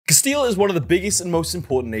Castile is one of the biggest and most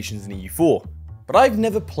important nations in EU4, but I've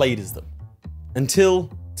never played as them.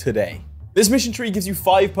 Until today. This mission tree gives you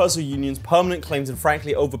 5 personal unions, permanent claims, and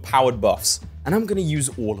frankly overpowered buffs, and I'm gonna use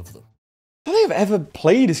all of them. I don't think I've ever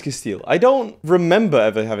played as Castile. I don't remember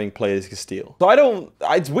ever having played as Castile. So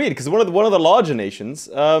it's weird, because one of the larger nations,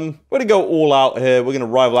 we're gonna go all out here. We're gonna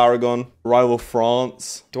rival Aragon, rival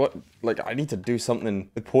France. I need to do something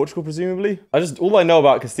with Portugal, presumably? All I know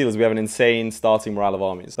about Castile is we have an insane starting morale of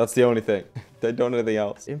armies. That's the only thing. They don't know anything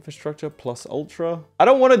else. Infrastructure plus ultra. I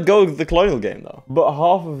don't want to go the colonial game though. But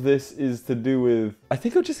half of this is to do with, I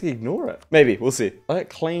think I'll just ignore it. Maybe, we'll see. I get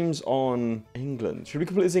claims on England. Should we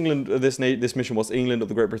complete this mission whilst England of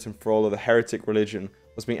the Great Britain for all of the heretic religion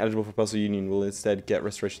was being eligible for personal union will instead get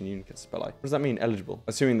restoration union spell. What does that mean, eligible?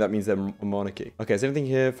 Assuming that means they're a monarchy. Okay, is anything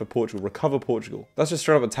here for Portugal? Recover Portugal. Let's just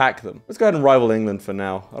straight up attack them. Let's go ahead and rival England for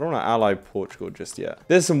now. I don't want to ally Portugal just yet.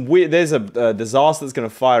 There's a disaster that's going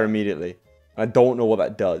to fire immediately. I don't know what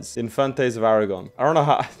that does. Infantes of Aragon. I don't know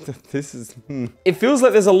how... This is... It feels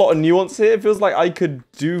like there's a lot of nuance here. It feels like I could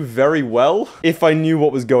do very well if I knew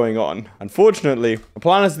what was going on. Unfortunately, the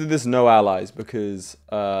plan is to do this no allies because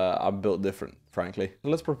I'm built different, frankly.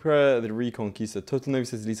 Let's prepare the reconquista. Total Navy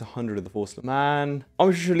says at least 100 of the force. Man,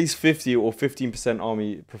 army should at least 50 or 15%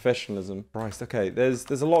 army professionalism. Christ, okay, there's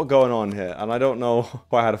a lot going on here, and I don't know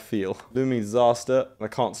quite how to feel. Looming disaster, and I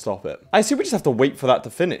can't stop it. I assume we just have to wait for that to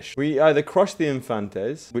finish. We either crush the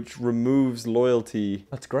Infantes, which removes loyalty.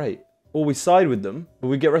 That's great. Or we side with them, but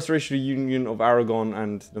we get restoration of union of Aragon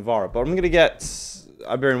and Navarra. But I'm gonna get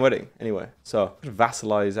Iberian wedding anyway. So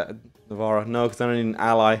vassalize Navarra. No, because I don't need an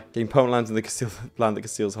ally. Getting permanent lands in the Castile land that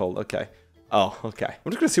Castile's hold. Okay. Oh, okay.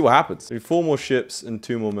 I'm just gonna see what happens. So 4 more ships and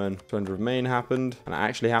 2 more men. 200 remain happened, and it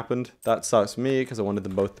actually happened. That sucks for me because I wanted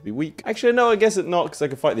them both to be weak. Actually, no, I guess it not because I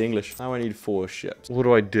can fight the English. Now I need 4 ships. What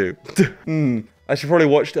do I do? I should probably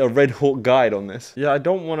watch a Red Hawk guide on this. Yeah, I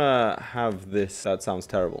don't want to have this. That sounds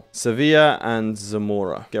terrible. Sevilla and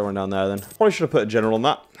Zamora. Get one down there then. Probably should have put a general on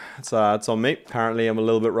that. That's on me. Apparently, I'm a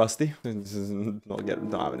little bit rusty. This is not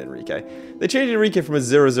having Aeryka. They changed Aeryka from a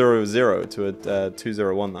 000 to a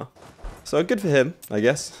 201 though. So good for him, I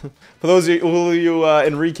guess. For those of you, all you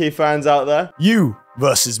Aeryka fans out there, you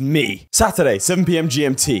versus me. Saturday, 7 PM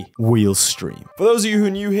GMT, wheel stream. For those of you who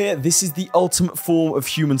are new here, this is the ultimate form of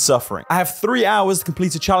human suffering. I have 3 hours to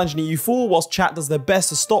complete a challenge in EU4 whilst chat does their best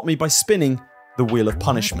to stop me by spinning the wheel of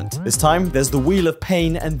punishment. This time, there's the wheel of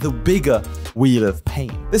pain and the bigger wheel of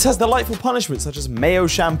pain. This has delightful punishments such as mayo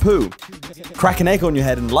shampoo, crack an egg on your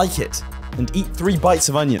head and like it, and eat 3 bites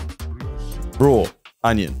of onion. Raw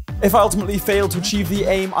onion. If I ultimately fail to achieve the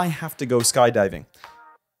aim, I have to go skydiving.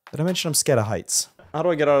 Did I mention I'm scared of heights? How do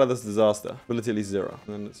I get out of this disaster? Ability at least 0.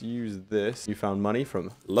 And then let's use this. You found money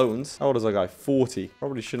from loans. How old is that guy? 40.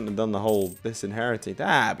 Probably shouldn't have done the whole disinheriting.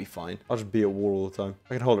 That'd be fine. I'll just be at war all the time.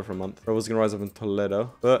 I can hold it for a month. I was gonna rise up in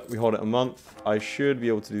Toledo, but we hold it a month. I should be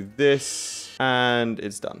able to do this. And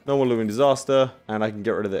it's done. No more looming disaster, and I can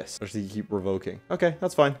get rid of this. I just need to keep revoking. Okay,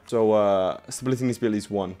 that's fine. So, stability needs to be at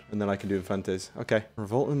least 1, and then I can do Infantes. Okay.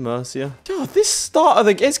 Revolt in Murcia. Oh, this start of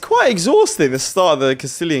the... It's quite exhausting, the start of the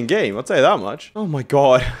Castilian game. I'll tell you that much. Oh my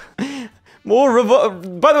god. More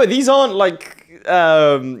revolt... By the way, these aren't, like...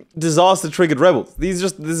 disaster-triggered rebels. These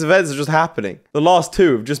events are just happening. The last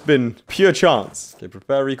 2 have just been pure chance. Okay,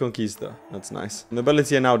 prepare Reconquista. That's nice.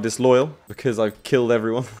 Nobility are now disloyal because I've killed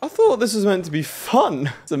everyone. I thought this was meant to be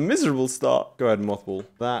fun. It's a miserable start. Go ahead and mothball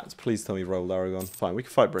that. Please tell me rival Aragon. Fine, we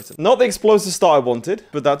can fight Britain. Not the explosive start I wanted,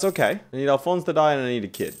 but that's okay. I need Alphonse to die and I need a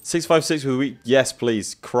kid. 656 with a week. Yes,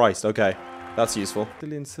 please. Christ. Okay. That's useful.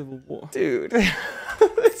 Castilian Civil War. Dude.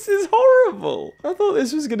 This is horrible. I thought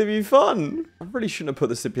this was going to be fun. I really shouldn't have put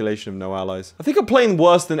the stipulation of no allies. I think I'm playing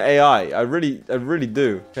worse than AI. I really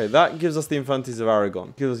do. Okay, that gives us the Infantes of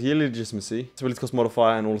Aragon. Gives us yearly legitimacy, stability cost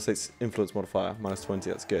modifier, and all the states influence modifier. -20,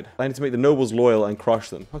 that's good. I need to make the nobles loyal and crush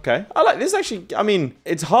them. Okay. I like this actually. I mean,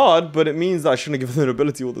 it's hard, but it means that I shouldn't have given the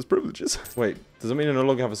nobility all those privileges. Wait, does that mean I no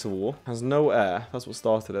longer have a civil war? Has no heir. That's what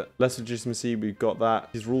started it. Less legitimacy, we've got that.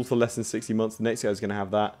 He's ruled for less than 60 months. The next guy's going to have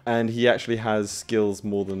that. And he actually has skills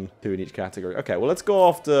more than 2 in each category. Okay, well, let's go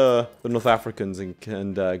after the North Africans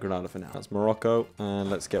and Granada for now. That's Morocco. And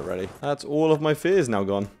let's get ready. That's all of my fears now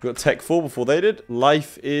gone. We got Tech 4 before they did.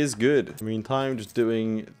 Life is good. In the meantime, just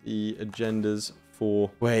doing the agendas for...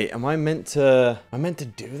 Wait, am I meant to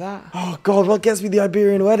do that? Oh god, what gets me the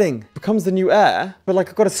Iberian wedding? Becomes the new heir, but like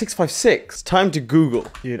I've got a 656. Time to Google.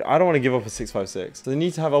 Dude, I don't want to give up a 656. So they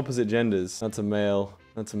need to have opposite genders. That's a male.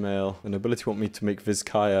 That's a male. The nobility want me to make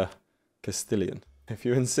Vizcaya Castilian. If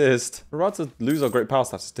you insist. We're about to lose our great power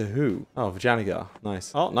status to who? Oh, Vijayanagar.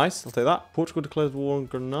 Nice. Oh, nice. I'll take that. Portugal declares war on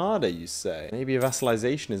Granada, you say? Maybe a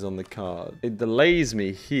vassalization is on the card. It delays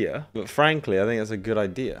me here, but frankly, I think that's a good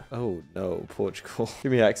idea. Oh, no, Portugal.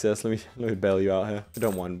 Give me access. Let me bail you out here. I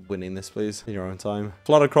don't mind winning this, please, in your own time.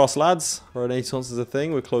 Flood across, lads. Renaissance is a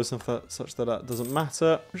thing. We're close enough that such that doesn't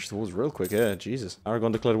matter. Push the walls real quick here. Jesus.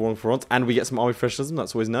 Aragon declared war on France, and we get some army professionalism.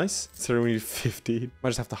 That's always nice. Considering we need 15. Might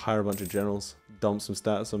just have to hire a bunch of generals. Dump some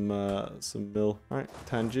stats, some mill. All right,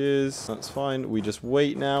 Tangiers. That's fine. We just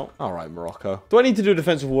wait now. All right, Morocco. Do I need to do a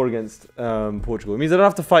defensive war against Portugal? It means I don't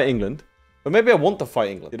have to fight England, but maybe I want to fight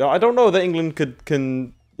England. You know, I don't know that England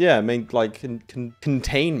can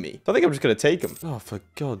contain me. So I think I'm just gonna take them. Oh, for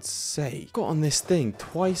God's sake! Got on this thing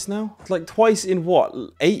twice now. It's like twice in what?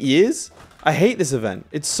 8 years? I hate this event.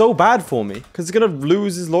 It's so bad for me because it's gonna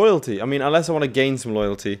lose his loyalty. I mean, unless I want to gain some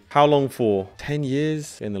loyalty. How long for? 10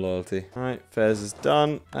 years? Gain the loyalty. All right, Fez is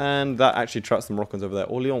done, and that actually traps the Moroccans over there.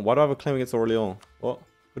 Orleans. Why do I have a claim against Orleans? What?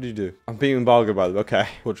 What did you do? I'm being embargoed by them. Okay.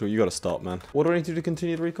 Portugal, you gotta stop, man. What do I need to do to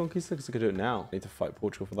continue the reconquista? Because I could do it now. I need to fight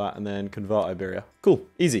Portugal for that and then convert Iberia. Cool.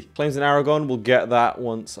 Easy. Claims in Aragon. We'll get that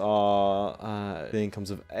once our thing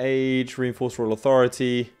comes of age. Reinforced royal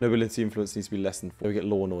authority. Nobility influence needs to be less than 4. We get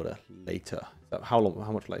law and order later. How long?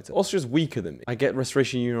 How much later? Austria's weaker than me. I get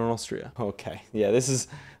Restoration Union on Austria. Okay. Yeah, this is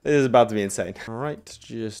about to be insane. All right.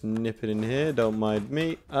 Just nip it in here. Don't mind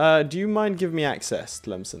me. Do you mind giving me access,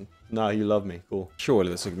 Tlemcen? No, you love me. Cool.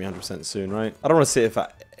 Surely this will give me 100% soon, right? I don't want to sit if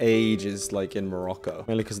that age is like in Morocco.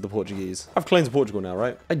 Mainly because of the Portuguese. I have claims to Portugal now,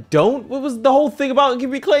 right? I don't? What was the whole thing about give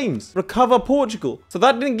me claims? Recover Portugal. So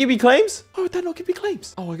that didn't give me claims? Oh, did that not give me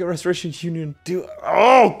claims? Oh, I get Restoration Union.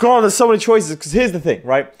 Oh, God, there's so many choices. Because here's the thing,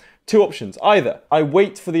 right? 2 options. Either I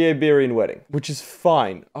wait for the Iberian wedding, which is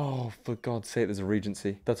fine. Oh, for God's sake, there's a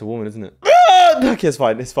regency. That's a woman, isn't it? Okay, it's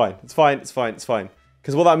fine. It's fine. It's fine. It's fine. It's fine.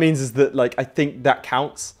 Because what that means is that, like, I think that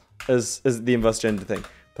counts as the inverse gender thing.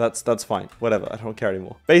 But that's fine. Whatever. I don't care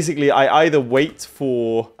anymore. Basically, I either wait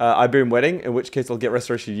for Iberian wedding, in which case I'll get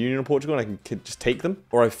Restoration Union in Portugal and I can just take them,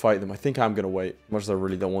 or I fight them. I think I'm going to wait, much as I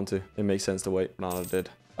really don't want to. It makes sense to wait. No, I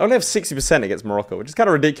did. I only have 60% against Morocco, which is kind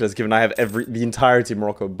of ridiculous given I have the entirety of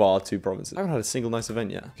Morocco bar 2 provinces. I haven't had a single nice event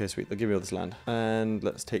yet. Okay, sweet. They'll give me all this land. And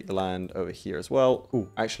let's take the land over here as well. Ooh,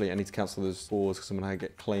 actually, I need to cancel those wars because I'm going to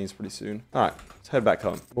get claims pretty soon. All right, let's head back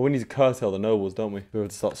home. Well, we need to curtail the nobles, don't we? We have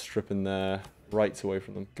to start stripping their rights away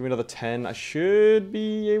from them. Give me another 10. I should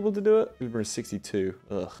be able to do it. We're in 62.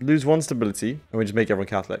 Ugh. Lose 1 stability, and we just make everyone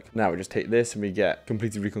Catholic. Now we just take this and we get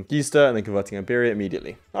completed Reconquista and then converting Iberia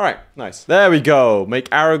immediately. All right, nice. There we go. Make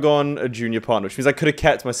Aragon a junior partner, which means I could have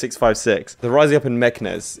kept my 656. The rising up in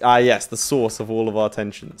Meknes. Ah, yes, the source of all of our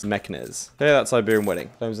tensions. Meknes. Okay, that's Iberian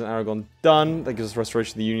wedding. Claims in Aragon done. That gives us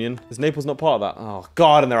restoration of the Union. Is Naples not part of that? Oh,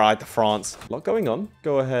 God, and they're allied to France. A lot going on.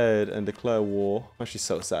 Go ahead and declare war. I'm actually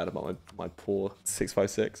so sad about my poor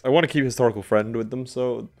 656. I want to keep historical friend with them,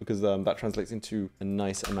 so because that translates into a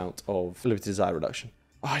nice amount of liberty desire reduction.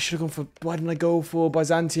 Oh, I should have gone for. Why didn't I go for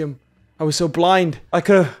Byzantium? I was so blind. I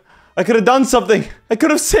could have done something. I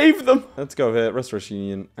could have saved them. Let's go here. Restoration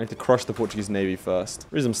Union. I need to crush the Portuguese Navy first.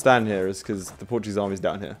 The reason I'm standing here is because the Portuguese army's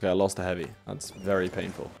down here. Okay, I lost a heavy. That's very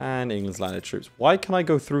painful. And England's landed troops. Why can I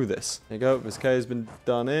go through this? There you go. Viscay has been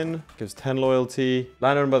done in. Gives 10 loyalty.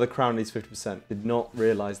 Land owned by the crown needs 50%. Did not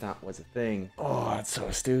realize that was a thing. Oh, that's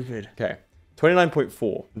so stupid. Okay.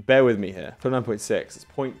 29.4. Bear with me here. 29.6. It's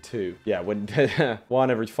 0.2. Yeah, when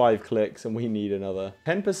 1 every 5 clicks, and we need another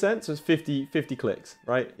 10%. So it's 50 clicks,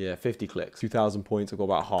 right? Yeah, 50 clicks. 2,000 points. I've got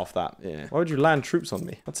about half that. Yeah. Why would you land troops on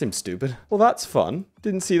me? That seems stupid. Well, that's fun.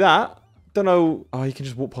 Didn't see that. Don't know. Oh, you can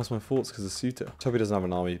just walk past my forts because of Suta. I hope he doesn't have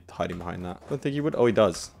an army hiding behind that. Don't think he would. Oh, he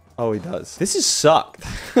does. Oh, he does. This has sucked.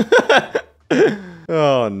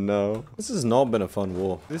 Oh no. This has not been a fun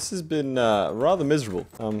war. This has been rather miserable.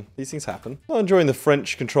 These things happen. Not enjoying the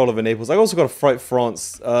French control over Naples. I also got to fight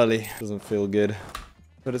France early. Doesn't feel good.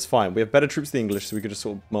 But it's fine. We have better troops than the English, so we could just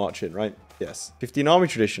sort of march in, right? Yes. 15 army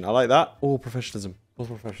tradition. I like that. Oh, professionalism. Oh,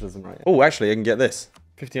 professionalism, right? Oh, actually, I can get this.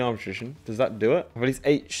 15 army tradition. Does that do it? I have at least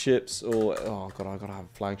 8 ships or... Oh, God, I gotta have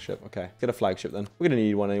a flagship. Okay, get a flagship then. We're gonna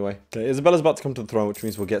need one anyway. Okay, Isabella's about to come to the throne, which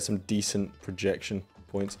means we'll get some decent projection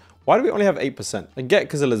points. Why do we only have 8%? I get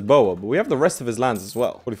because of Lisboa, but we have the rest of his lands as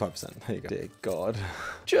well. 45%. There you go. Dear God.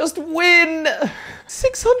 Just win!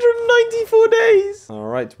 694 days!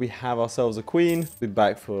 Alright, we have ourselves a queen. We'll be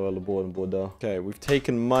back for Le Bourg and Bordeaux. Okay, we've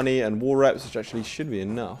taken money and war reps, which actually should be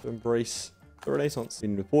enough to embrace the Renaissance.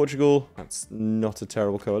 Union with Portugal. That's not a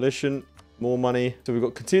terrible coalition. more money. So we've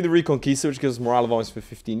got continue the reconquista, which gives us morale of almost for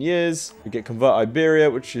 15 years. We get convert Iberia,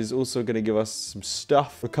 which is also going to give us some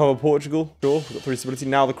stuff. Recover Portugal. Sure, we've got 3 stability.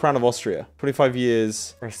 Now the crown of Austria. 25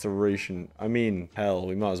 years restoration. I mean, hell,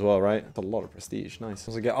 we might as well, right? That's a lot of prestige. Nice.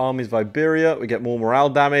 Also get armies of Iberia. We get more morale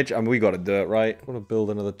damage, and we got to do it, right? I want to build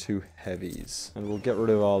another 2 heavies, and we'll get rid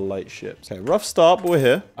of our light ships. Okay, rough start, but we're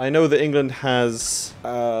here. I know that England has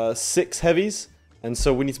 6 heavies. And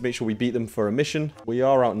so we need to make sure we beat them for a mission. We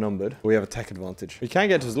are outnumbered. We have a tech advantage. We can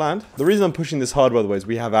get to his land. The reason I'm pushing this hard, by the way, is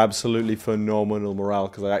we have absolutely phenomenal morale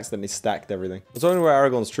because I accidentally stacked everything. I was only where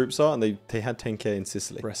Aragon's troops are, and they had 10k in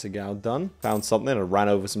Sicily. Bresegau done. Found something and ran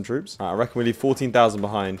over some troops. All right, I reckon we leave 14,000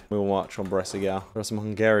 behind. We will march on Bresegau. There are some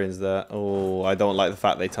Hungarians there. Oh, I don't like the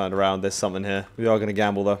fact they turned around. There's something here. We are going to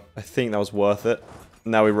gamble, though. I think that was worth it.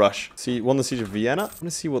 Now we rush. See, won the siege of Vienna. I'm going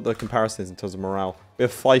to see what the comparison is in terms of morale. We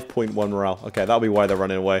have 5.1 morale. Okay, that'll be why they're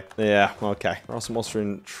running away. Yeah, okay. There are some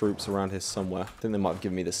Austrian troops around here somewhere. I think they might have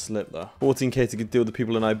given me the slip, though. 14k to deal with the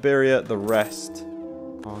people in Iberia. The rest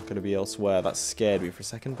are going to be elsewhere. That scared me for a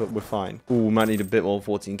second, but we're fine. Ooh, might need a bit more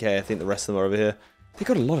 14k. I think the rest of them are over here. They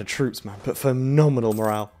got a lot of troops, man, but phenomenal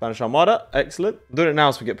morale. Spanish Armada, excellent. I'm doing it now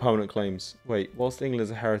so we get permanent claims. Wait, whilst England is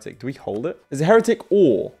a heretic, do we hold it? Is it heretic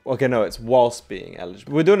or? Okay, no, it's whilst being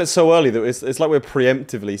eligible. We're doing it so early that it's like we're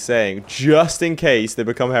preemptively saying, just in case they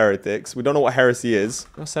become heretics. We don't know what heresy is.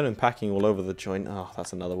 I'll send them packing all over the joint. Oh,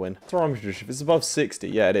 that's another win. What's our army tradition? If it's above 60,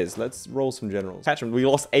 yeah, it is. Let's roll some generals. Catch them. We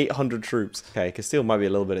lost 800 troops. Okay, Castile might be a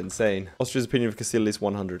little bit insane. Austria's opinion of Castile is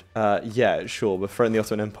 100. Yeah, sure, but friend the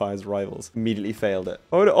Ottoman Empire's rivals immediately failed it.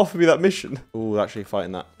 Why would it offer me that mission? Oh, actually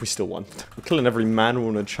fighting that. We still won. We're killing every man,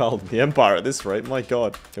 woman, and child in the Empire at this rate. My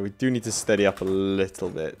God. Okay, we do need to steady up a little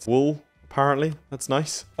bit. Wool, apparently. That's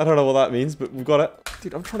nice. I don't know what that means, but we've got it.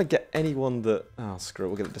 Dude, I'm trying to get anyone that... Oh, screw it.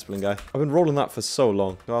 We'll get the discipline guy. I've been rolling that for so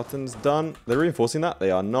long. Garton's done. They're reinforcing that.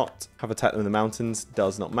 They are not. Have attacked them in the mountains.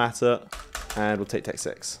 Does not matter. And we'll take Tech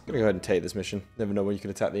 6. I'm going to go ahead and take this mission. Never know when you can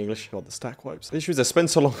attack the English. God, the stack wipes. The issue is I spend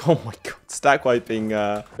so long... Oh my God. Stack wiping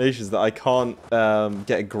nations that I can't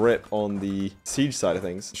get a grip on the siege side of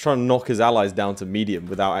things. He's trying to knock his allies down to medium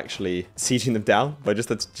without actually sieging them down by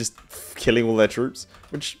just killing all their troops.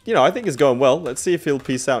 Which, you know, I think is going well. Let's see if he'll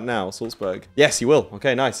peace out now. Salzburg. Yes, he will.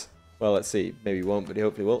 Okay, nice. Well, let's see. Maybe he won't, but he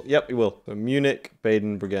hopefully will. Yep, he will. So Munich,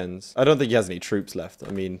 Baden, Bregenz. I don't think he has any troops left.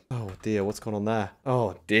 I mean, oh dear, what's going on there?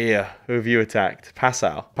 Oh dear, who have you attacked?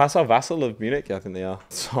 Passau. Passau vassal of Munich? Yeah, I think they are.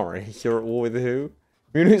 Sorry, you're at war with who?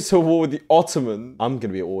 Munich's at war with the Ottomans. I'm going to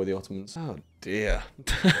be at war with the Ottomans. Oh dear.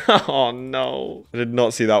 Oh no. I did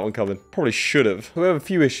not see that one coming. Probably should have. We have a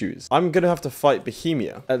few issues. I'm going to have to fight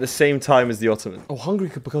Bohemia at the same time as the Ottomans. Oh, Hungary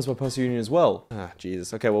could become my personal union as well. Ah,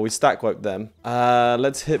 Jesus. Okay, well, we stack wiped them.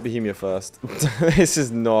 Let's hit Bohemia first. This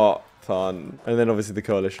is not fun. And then obviously the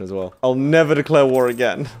coalition as well. I'll never declare war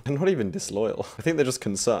again. They're not even disloyal. I think they're just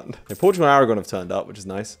concerned. Okay, Portugal and Aragon have turned up, which is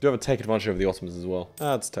nice. Do have a take advantage over the Ottomans as well.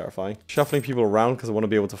 That's terrifying. Shuffling people around because I want to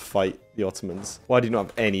be able to fight the Ottomans. Why do you not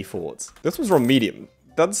have any forts? The Ottomans are on medium.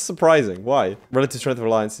 That's surprising. Why? Relative strength of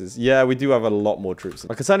alliances. Yeah, we do have a lot more troops.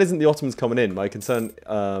 My concern isn't the Ottomans coming in. My concern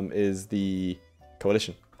is the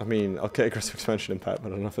coalition. I mean, I'll get aggressive expansion impact, but I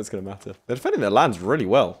don't know if it's going to matter. They're defending their lands really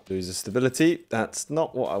well. Loses stability. That's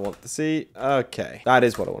not what I want to see. Okay. That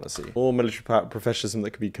is what I want to see. More military professionalism that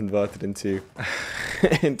could be converted into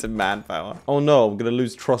into manpower. Oh no, I'm going to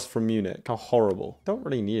lose trust from Munich. How horrible. Don't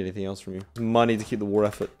really need anything else from you. Money to keep the war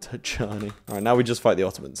effort churning. All right, now we just fight the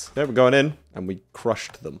Ottomans. Okay, we're going in and we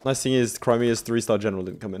crushed them. Nice thing is Crimea's 3-star general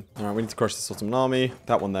didn't come in. All right, we need to crush this Ottoman army.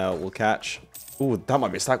 That one there will catch. Ooh, that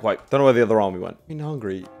might be a stack wipe. Don't know where the other army went. In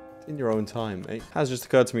Hungary, in your own time, mate. It has just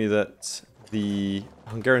occurred to me that the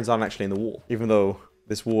Hungarians aren't actually in the war, even though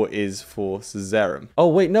this war is for ColeZawesome. Oh,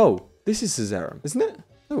 wait, no. This is ColeZawesome, isn't it?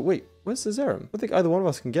 No, wait. Where's ColeZawesome? I don't think either one of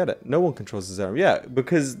us can get it. No one controls ColeZawesome. Yeah,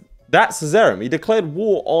 because that's ColeZawesome. He declared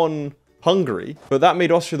war on Hungary, but that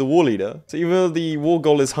made Austria the war leader. So even though the war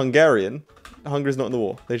goal is Hungarian, Hungary's not in the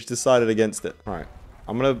war. They just decided against it. All right.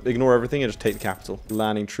 I'm going to ignore everything and just take the capital.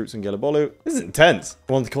 Landing troops in Gelibolu. This is intense.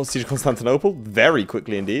 Won the siege of Constantinople very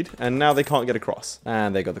quickly indeed. And now they can't get across.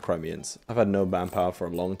 And they got the Crimeans. I've had no manpower for a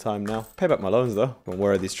long time now. Pay back my loans though. Well,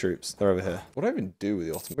 where are these troops? They're over here. What do I even do with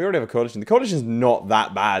the Ottomans? We already have a coalition. The coalition's not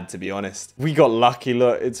that bad, to be honest. We got lucky.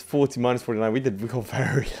 Look, it's 40 minus 49. We got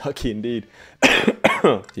very lucky indeed. Siege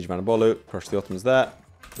of Anabolu. Crush the Ottomans there.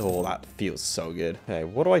 Oh, that feels so good. Okay,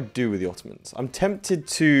 what do I do with the Ottomans? I'm tempted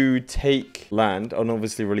to take land and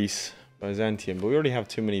obviously release Byzantium, but we already have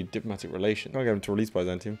too many diplomatic relations. Can't get them to release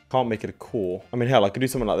Byzantium. Can't make it a core. I mean, hell, I could do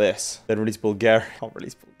something like this. Then release Bulgaria. Can't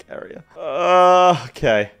release Bulgaria.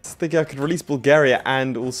 Okay. I was thinking I could release Bulgaria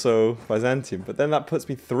and also Byzantium, but then that puts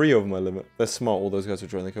me 3 over my limit. They're smart, all those guys who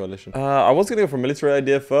join the coalition. I was going to go for a military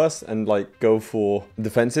idea first and like go for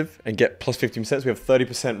defensive and get plus 15%. So we have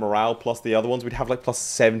 30% morale plus the other ones. We'd have like plus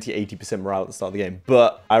 70, 80% morale at the start of the game.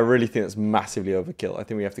 But I really think that's massively overkill. I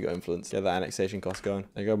think we have to go influence. Get that annexation cost going.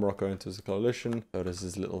 There you go, Morocco enters the coalition. So does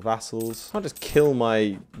his little vassals. I can't just kill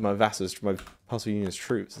my vassals, my Personal Unions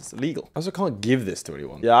troops. It's illegal. I also can't give this to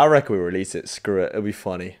anyone. Yeah, I reckon we release it. Screw it. It'll be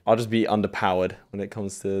funny. I'll just be underpowered when it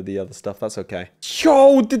comes to the other stuff. That's okay.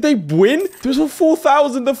 Yo, did they win? There was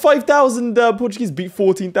 4,000. The 5,000 Portuguese beat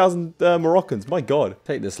 14,000 Moroccans. My God.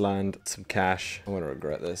 Take this land. Some cash. I'm going to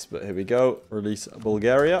regret this, but here we go. Release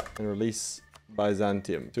Bulgaria and release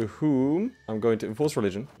Byzantium, to whom I'm going to enforce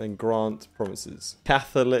religion, then grant provinces.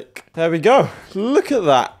 Catholic. There we go. Look at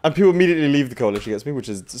that. And people immediately leave the coalition against me, which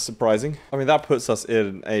is surprising. I mean, that puts us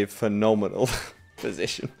in a phenomenal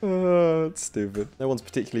position. It's stupid. No one's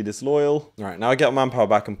particularly disloyal. All right, now I get manpower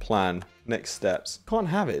back and plan. Next steps. Can't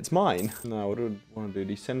have it. It's mine. No, what do I want to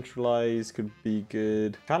do? Decentralize could be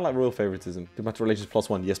good. Kind of like royal favoritism. Diplomatic relations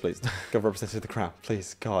 +1. Yes, please. Go representative of the crown.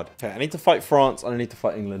 Please, God. Okay, I need to fight France and I need to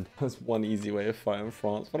fight England. That's one easy way of fighting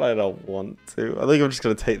France, but I don't want to. I think I'm just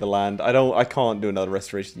going to take the land. I can't do another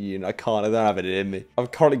restoration union. I can't. I don't have it in me.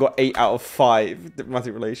 I've currently got 8 out of 5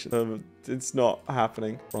 diplomatic relations. It's not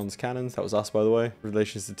happening. Bronze cannons. That was us, by the way.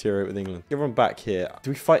 Relations deteriorate with England. Everyone back here.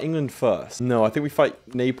 Do we fight England first? No, I think we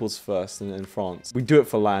fight Naples first and France. We do it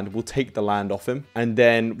for land. We'll take the land off him. And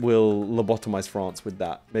then we'll lobotomize France with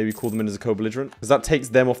that. Maybe call them in as a co-belligerent. Because that takes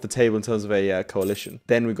them off the table in terms of a coalition.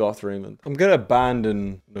 Then we go after England. I'm going to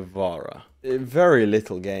abandon Navarra. Very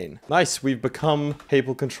little gain. Nice, we've become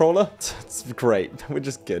papal controller. It's great. We're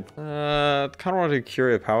just good. Kind of want to do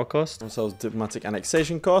curia power cost. Ourselves diplomatic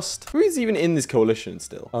annexation cost. Who is even in this coalition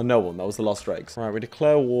still? Oh, no one. That was the last dregs. All right, we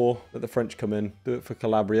declare war. Let the French come in. Do it for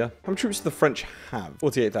Calabria. How many troops do the French have?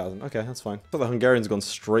 48,000. Okay, that's fine. So the Hungarians have gone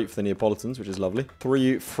straight for the Neapolitans, which is lovely.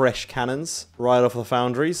 3 fresh cannons right off the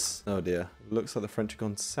foundries. Oh, dear. Looks like the French have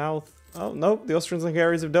gone south. Oh, no. The Austrians and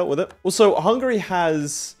Hungarians have dealt with it. Also, Hungary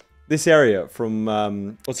has this area from,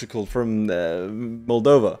 what's it called? From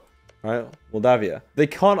Moldova, right? Moldavia. They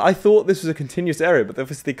can't, I thought this was a continuous area, but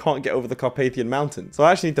obviously they can't get over the Carpathian Mountains. So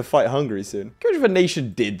I actually need to fight Hungary soon. If a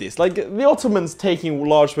nation did this, like the Ottomans taking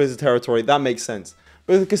large spaces of territory, that makes sense.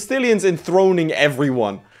 But the Castilians enthroning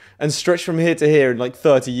everyone and stretch from here to here in like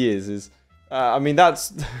 30 years is, I mean,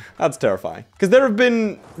 that's terrifying. Because there have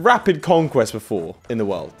been rapid conquests before in the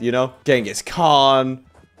world, you know? Genghis Khan,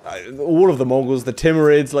 all of the Mongols, the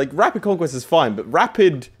Timurids, like rapid conquest is fine, but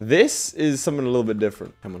rapid this is something a little bit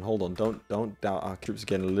different. Come on, hold on, don't doubt our troops are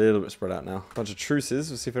getting a little bit spread out now. Bunch of truces.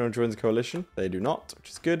 We'll see if anyone joins the coalition. They do not, which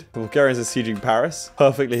is good. The Bulgarians are sieging Paris.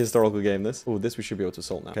 Perfectly historical game this. Oh, this we should be able to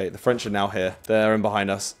assault now. Okay, the French are now here. They're in behind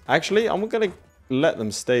us. Actually, I'm gonna let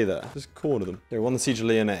them stay there. Just corner them. They won the siege of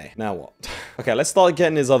Lyonnais. Now what? Okay, let's start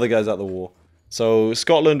getting his other guys out of the war. So,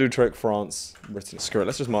 Scotland, Utrecht, France, Britain. Screw it,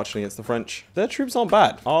 let's just march against the French. Their troops aren't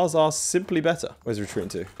bad. Ours are simply better. Where's he retreating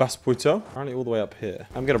to? Basputo. Apparently all the way up here.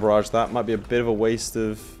 I'm going to barrage that. Might be a bit of a waste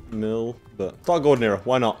of mill, but start Golden Era.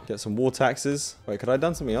 Why not? Get some war taxes. Wait, could I have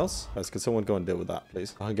done something else? Guys, could someone go and deal with that,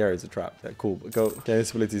 please? The Hungarians are trapped. Yeah, cool. But go. Getting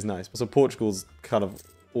stability is nice. So, Portugal's kind of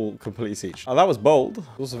all completely sieged. Oh, that was bold. It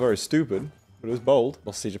was also very stupid, but it was bold.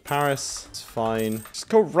 Lost siege of Paris. It's fine. Just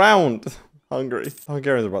go round Hungary. The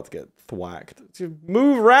Hungarians are about to get thwacked.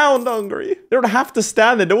 Move around, Hungary. They don't have to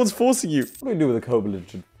stand there. No one's forcing you. What do we do with a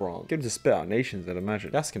co-belligerent France? Get them to spit out nations, I'd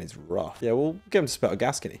imagine. Gascony's rough. Yeah, we'll get them to spit out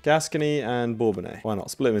Gascony. Gascony and Bourbonnais. Why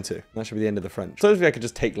not? Split them in 2. That should be the end of the French. So hopefully I could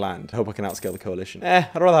just take land. I hope I can outscale the coalition. I'd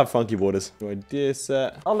rather have funky borders. New idea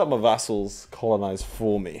set. I'll let my vassals colonize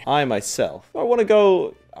for me. I myself. I want to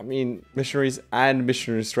go, I mean, missionaries and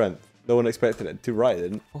missionary strength. No one expected it. Too right,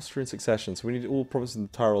 didn't. Austrian succession. So we need all provinces in the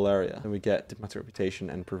Tyrol area. Then we get diplomatic reputation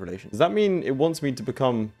and improved relations. Does that mean it wants me to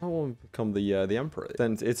become... I want to become the emperor.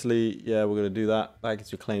 Then to Italy. Yeah, we're going to do that. That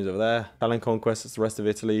gets your claims over there. Italian conquest. It's the rest of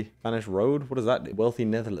Italy. Spanish road. What does that do? Wealthy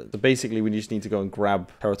Netherlands. So basically, we just need to go and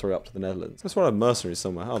grab territory up to the Netherlands. That's why I have mercenaries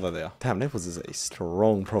somewhere. Oh, there they are. Damn, Naples is a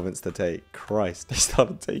strong province to take. Christ. They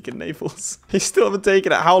started taking Naples. They still haven't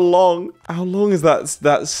taken it. How long? How long is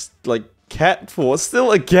that's like kept for?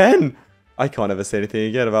 Still again. I can't ever say anything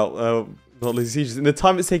again about not losing sieges. In the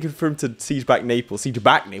time it's taken for him to siege back Naples, we've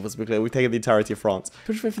taken the entirety of France.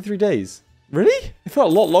 253 days. Really? It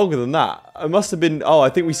felt a lot longer than that. It must have been, oh, I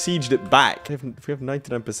think we sieged it back. If we have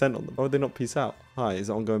 99% on them, why would they not peace out? Hi, is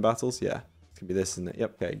it ongoing battles? Yeah. Could be this, isn't it?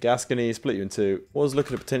 Yep. Okay, Gascony, split you in two. I was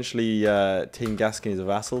looking at potentially taking Gascony as a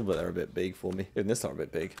vassal, but they're a bit big for me. Even this are a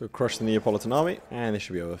bit big. We'll crush the Neapolitan army, and this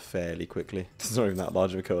should be over fairly quickly. It's not even that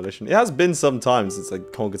large of a coalition. It has been some time since I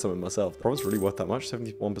conquered something myself. The province really worth that much,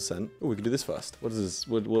 71%. Oh, we can do this first. What is this?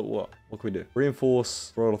 What can we do?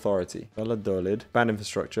 Reinforce royal authority. Valladolid. Ban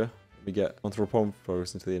infrastructure. We get onto reform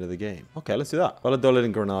progress until the end of the game. Okay, let's do that. Valladolid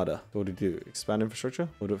and Granada. What do we do? Expand infrastructure?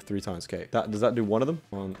 We'll do it 3 times. Okay. Does that do one of them?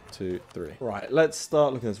 1, 2, 3. Right, let's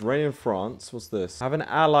start looking at this. Reign in France. What's this? Have an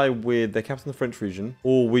ally with the capital of the French region,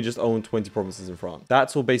 or we just own 20 provinces in France.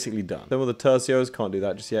 That's all basically done. Then with the tercios, can't do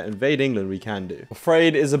that just yet. Invade England, we can do.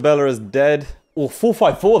 Afraid Isabella is dead. Oh,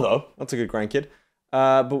 454 though. That's a good grandkid.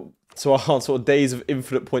 But so our sort of days of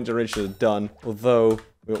infinite point generation are done. Although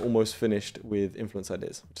we're almost finished with influence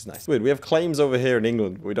ideas, which is nice. Weird, we have claims over here in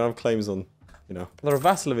England, but we don't have claims on, you know. They're a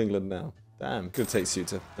vassal of England now. Damn. Good take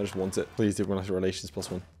suitor. I just want it. Please do international relations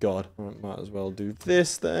 +1. God. Alright, might as well do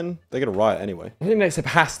this then. They're gonna riot anyway. I think next step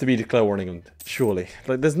has to be declare war in England. Surely.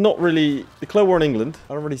 Like, there's not really... Declare war in England.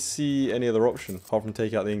 I don't really see any other option apart from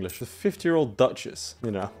take out the English. The 50-year-old Duchess. You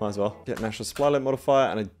know, might as well. Get national supply limit modifier,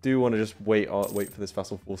 and I do want to just wait for this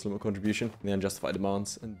vassal force limit contribution and the unjustified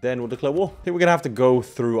demands, and then we'll declare war. I think we're gonna have to go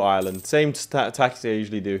through Ireland. Same tactics I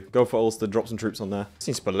usually do. Go for Ulster, drop some troops on there. I've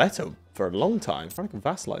seen Spoleto for a long time. I can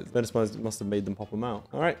vassalize. Venice must have made them pop them out.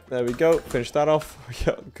 All right, there we go. Finish that off. We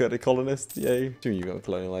got good colonists. Yay. Assuming you got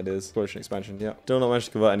colonial ideas. Coalition expansion. Yeah. Still not managed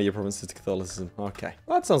to convert any of your provinces to Catholicism. Okay.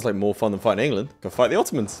 Well, that sounds like more fun than fighting England. Go fight the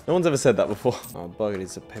Ottomans. No one's ever said that before. Oh, Burgundy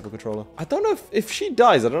needs a paper controller. I don't know if she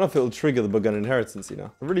dies. I don't know if it'll trigger the Burgundian inheritance. You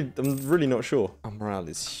know. I'm really not sure. Our morale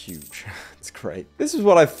is huge. It's great. This is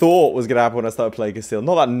what I thought was gonna happen when I started playing Castile.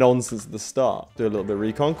 Not that nonsense at the start. Do a little bit of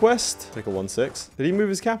reconquest. Take a 1-6. Did he move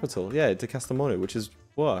his capital? Yeah, to Castelmono, which is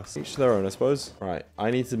worse. Each to their own, I suppose. Right,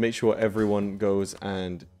 I need to make sure everyone goes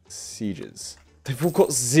and sieges. They've all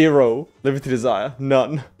got 0 liberty desire.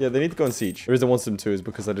 None. Yeah, they need to go and siege. The reason I wanted them to is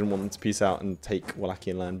because I didn't want them to peace out and take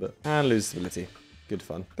Wallachian land, and lose stability. Good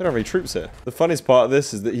fun. They don't have any troops here. The funniest part of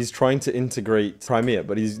this is that he's trying to integrate Crimea,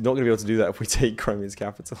 but he's not going to be able to do that if we take Crimea's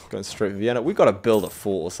capital. Going straight for Vienna. We've got to build a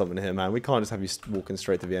fort or something here, man. We can't just have you walking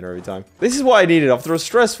straight to Vienna every time. This is what I needed after a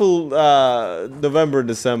stressful November and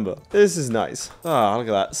December. This is nice. Ah, look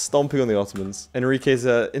at that. Stomping on the Ottomans. Aeryka's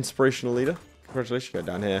an inspirational leader. Congratulations. Go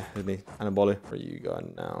down here, isn't he? Anabolu. Where are you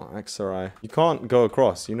going now? Aksaray. You can't go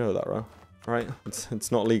across. You know that, right? Right?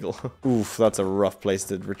 It's not legal. Oof, that's a rough place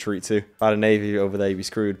to retreat to. If I had a navy over there, you'd be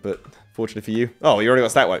screwed, but fortunately for you... Oh, you already got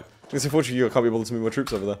stat wipe. It's unfortunately you can't be able to move more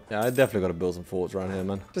troops over there. Yeah, I definitely got to build some forts around here,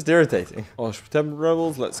 man. Just irritating. Oh, September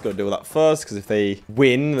rebels. Let's go deal with that first, because if they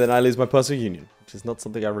win, then I lose my personal union. Which is not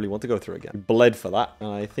something I really want to go through again. We bled for that, and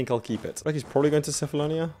I think I'll keep it. Like he's probably going to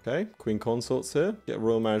Cephalonia. Okay, queen consorts here. Get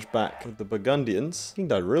royal marriage back with the Burgundians. King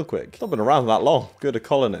died real quick. Not been around that long. Good, a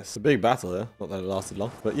colonist. A big battle here. Not that it lasted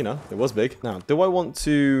long, but you know, it was big. Now, do I want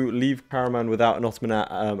to leave Karaman without an Ottoman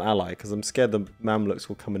ally? Because I'm scared the Mamluks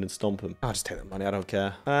will come in and stomp him. I'll just take that money. I don't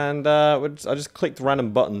care. And I just clicked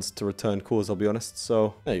random buttons to return cause, I'll be honest.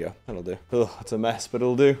 So there you go. That'll do. Ugh, it's a mess, but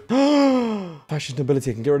it'll do. Fascist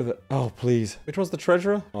nobility. I can get rid of it. Oh, please. Which one's the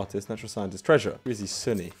treasurer? Artist, natural scientist. Treasurer. Who is he?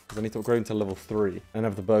 Sunni. Because I need to upgrade him to level 3 and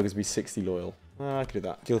have the burghers be 60 loyal. I can do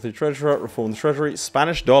that. Kill 3 treasurer. Reform the treasury.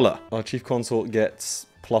 Spanish dollar. Our chief consort gets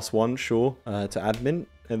 +1, sure, to admin.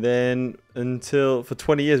 And then for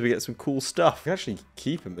 20 years, we get some cool stuff. We can actually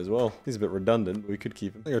keep him as well. He's a bit redundant, but we could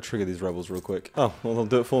keep him. I think I'll trigger these rebels real quick. Oh, well, they'll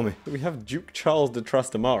do it for me. We have Duke Charles de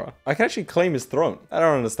Trastamara. I can actually claim his throne. I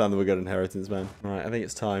don't understand the we're good inheritance, man. All right, I think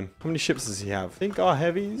it's time. How many ships does he have? I think our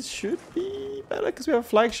heavies should be better because we have a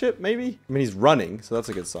flagship, maybe? I mean, he's running, so that's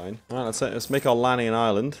a good sign. All right, let's make our landing in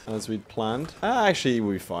Ireland as we'd planned. Actually,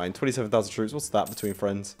 we'll be fine. 27,000 troops. What's that between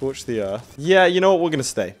friends? Scorch the earth. Yeah, you know what? We're going to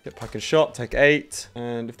stay. Get pack and shot. Take 8.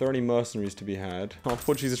 And if there are any mercenaries to be had... Oh,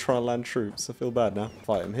 Portuguese are trying to land troops. I feel bad now.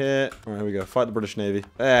 Fight them here. All right, here we go. Fight the British Navy.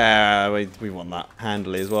 We won that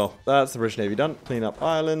handily as well. That's the British Navy done. Clean up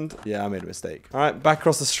Ireland. Yeah, I made a mistake. All right, back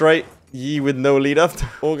across the strait. Ye with no leader.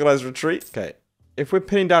 Organized retreat. Okay. If we're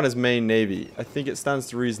pinning down his main navy, I think it stands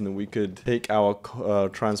to reason that we could take our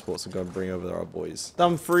transports and go and bring over our boys.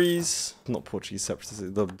 Dumfries, not Portuguese separatists,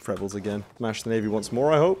 the rebels again. Smash the navy once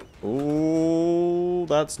more, I hope. Oh,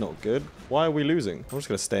 that's not good. Why are we losing? I'm just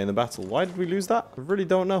going to stay in the battle. Why did we lose that? I really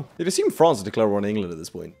don't know. You'd assume France would declare war on England at this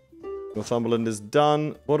point. Northumberland is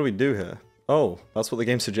done. What do we do here? Oh, that's what the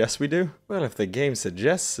game suggests we do? Well, if the game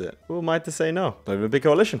suggests it, who am I to say no? Not even a big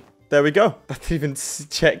coalition. There we go. I didn't even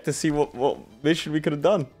check to see what mission we could have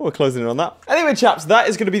done. Oh, we're closing in on that. Anyway, chaps, that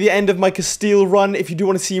is going to be the end of my Castile run. If you do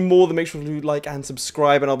want to see more, then make sure to like and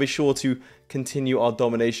subscribe, and I'll be sure to continue our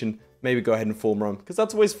domination. Maybe go ahead and form Rome, because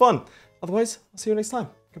that's always fun. Otherwise, I'll see you next time.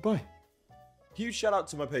 Goodbye. Huge shout out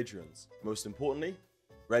to my Patreons. Most importantly,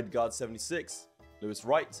 Redguard76, Lewis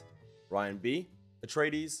Wright, Ryan B,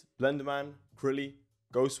 Atreides, Blenderman, Crilly,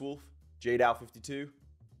 Ghostwolf, JadeOut52,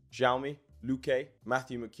 Sjalmi, Luke,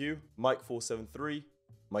 Matthew McHugh, Mike473,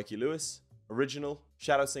 Mikey Lewis, Orginal,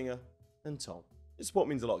 ShadowSinger, and Tom. Your support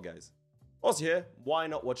means a lot, guys. Whilst you're here, why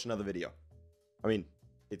not watch another video? I mean,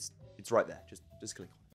 it's right there. Just click on it.